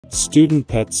Student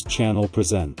Pets Channel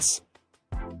presents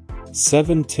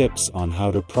 7 tips on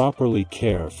how to properly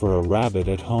care for a rabbit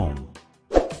at home.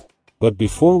 But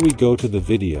before we go to the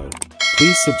video,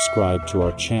 please subscribe to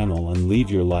our channel and leave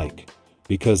your like,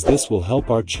 because this will help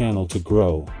our channel to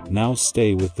grow. Now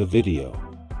stay with the video.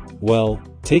 Well,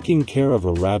 taking care of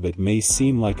a rabbit may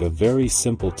seem like a very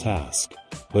simple task,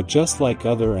 but just like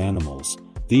other animals,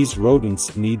 these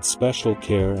rodents need special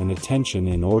care and attention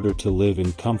in order to live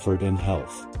in comfort and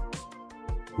health.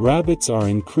 Rabbits are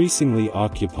increasingly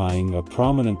occupying a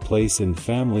prominent place in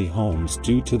family homes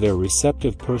due to their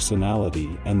receptive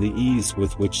personality and the ease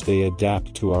with which they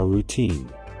adapt to our routine.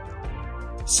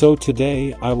 So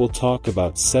today I will talk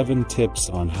about 7 tips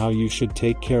on how you should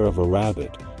take care of a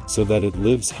rabbit, so that it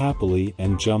lives happily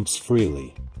and jumps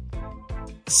freely.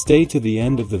 Stay to the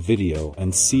end of the video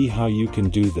and see how you can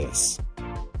do this.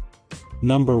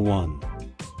 Number 1.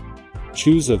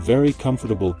 Choose a very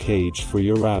comfortable cage for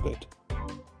your rabbit.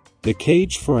 The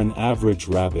cage for an average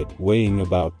rabbit weighing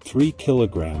about 3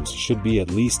 kilograms should be at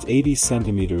least 80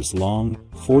 centimeters long,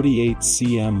 48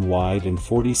 cm wide and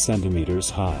 40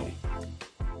 centimeters high.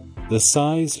 The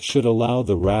size should allow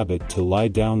the rabbit to lie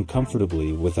down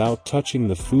comfortably without touching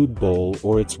the food bowl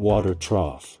or its water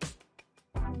trough.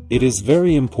 It is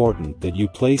very important that you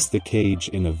place the cage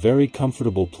in a very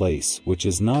comfortable place which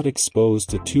is not exposed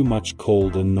to too much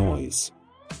cold and noise.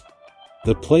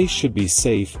 The place should be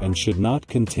safe and should not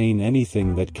contain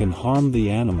anything that can harm the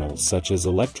animal, such as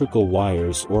electrical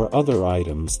wires or other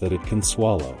items that it can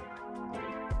swallow.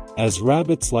 As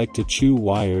rabbits like to chew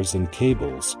wires and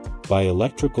cables, buy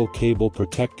electrical cable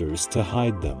protectors to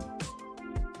hide them.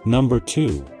 Number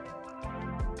 2.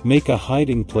 Make a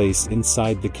hiding place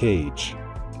inside the cage.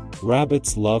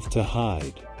 Rabbits love to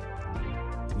hide.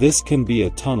 This can be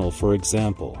a tunnel, for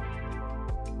example.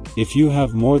 If you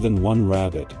have more than one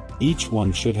rabbit, each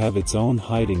one should have its own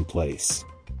hiding place.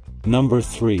 Number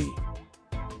 3.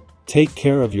 Take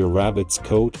care of your rabbit's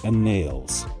coat and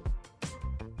nails.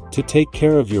 To take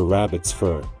care of your rabbit's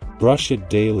fur, brush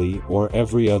it daily or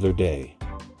every other day.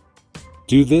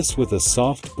 Do this with a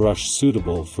soft brush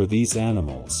suitable for these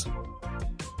animals.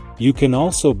 You can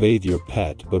also bathe your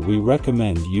pet, but we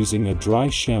recommend using a dry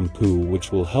shampoo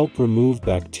which will help remove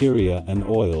bacteria and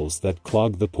oils that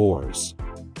clog the pores.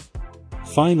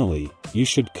 Finally, you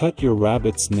should cut your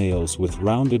rabbit's nails with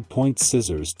rounded point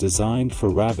scissors designed for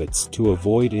rabbits to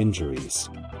avoid injuries.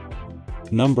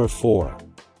 Number 4.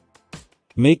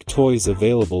 Make toys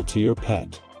available to your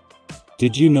pet.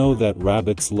 Did you know that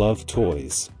rabbits love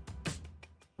toys?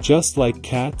 Just like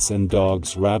cats and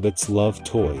dogs, rabbits love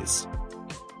toys.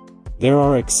 There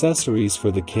are accessories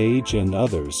for the cage and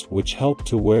others which help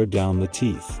to wear down the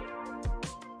teeth.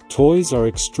 Toys are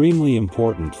extremely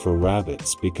important for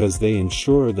rabbits because they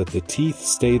ensure that the teeth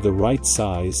stay the right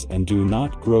size and do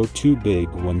not grow too big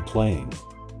when playing.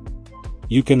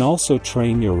 You can also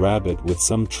train your rabbit with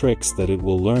some tricks that it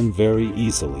will learn very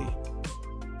easily.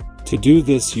 To do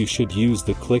this, you should use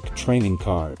the Click training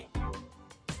card.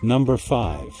 Number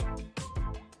 5.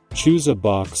 Choose a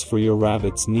box for your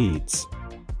rabbit's needs.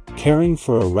 Caring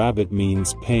for a rabbit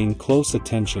means paying close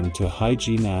attention to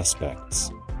hygiene aspects.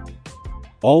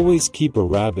 Always keep a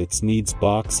rabbit's needs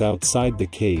box outside the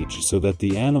cage so that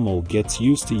the animal gets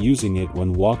used to using it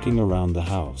when walking around the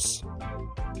house.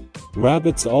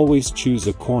 Rabbits always choose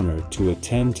a corner to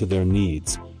attend to their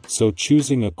needs, so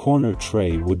choosing a corner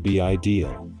tray would be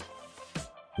ideal.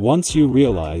 Once you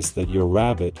realize that your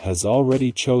rabbit has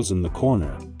already chosen the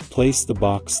corner, place the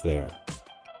box there.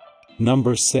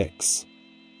 Number 6.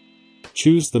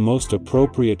 Choose the most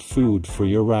appropriate food for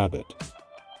your rabbit.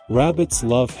 Rabbits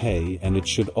love hay, and it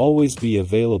should always be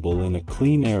available in a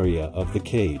clean area of the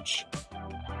cage.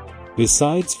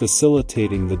 Besides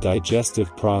facilitating the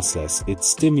digestive process, it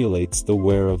stimulates the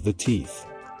wear of the teeth.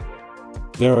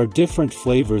 There are different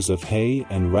flavors of hay,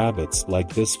 and rabbits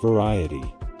like this variety.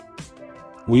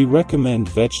 We recommend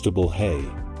vegetable hay,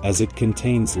 as it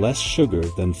contains less sugar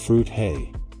than fruit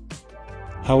hay.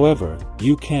 However,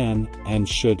 you can, and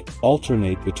should,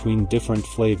 alternate between different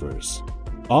flavors.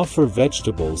 Offer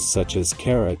vegetables such as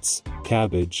carrots,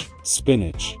 cabbage,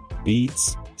 spinach,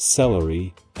 beets,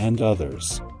 celery, and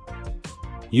others.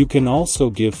 You can also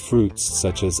give fruits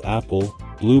such as apple,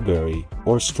 blueberry,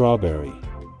 or strawberry.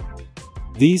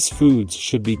 These foods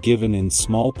should be given in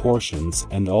small portions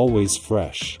and always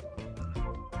fresh.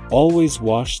 Always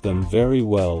wash them very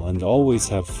well and always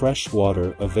have fresh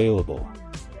water available.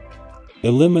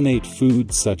 Eliminate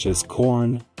foods such as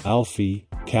corn, alfalfa,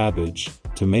 cabbage,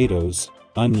 tomatoes,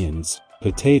 onions,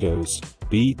 potatoes,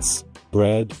 beets,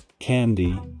 bread,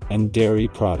 candy, and dairy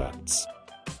products.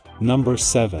 Number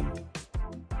 7.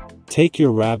 Take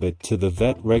your rabbit to the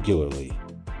vet regularly.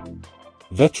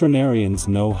 Veterinarians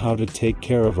know how to take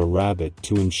care of a rabbit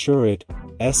to ensure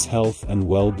its health and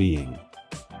well-being.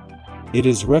 It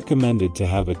is recommended to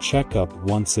have a checkup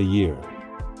once a year.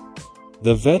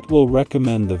 The vet will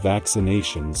recommend the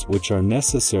vaccinations which are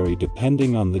necessary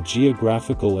depending on the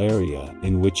geographical area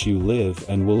in which you live,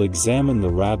 and will examine the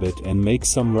rabbit and make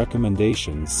some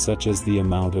recommendations such as the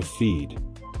amount of feed.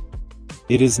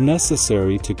 It is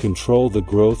necessary to control the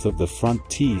growth of the front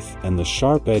teeth and the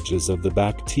sharp edges of the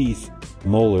back teeth,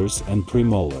 molars and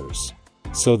premolars.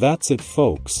 So that's it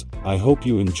folks, I hope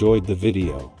you enjoyed the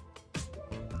video.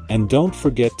 And don't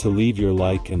forget to leave your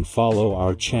like and follow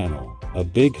our channel. A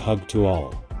big hug to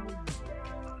all.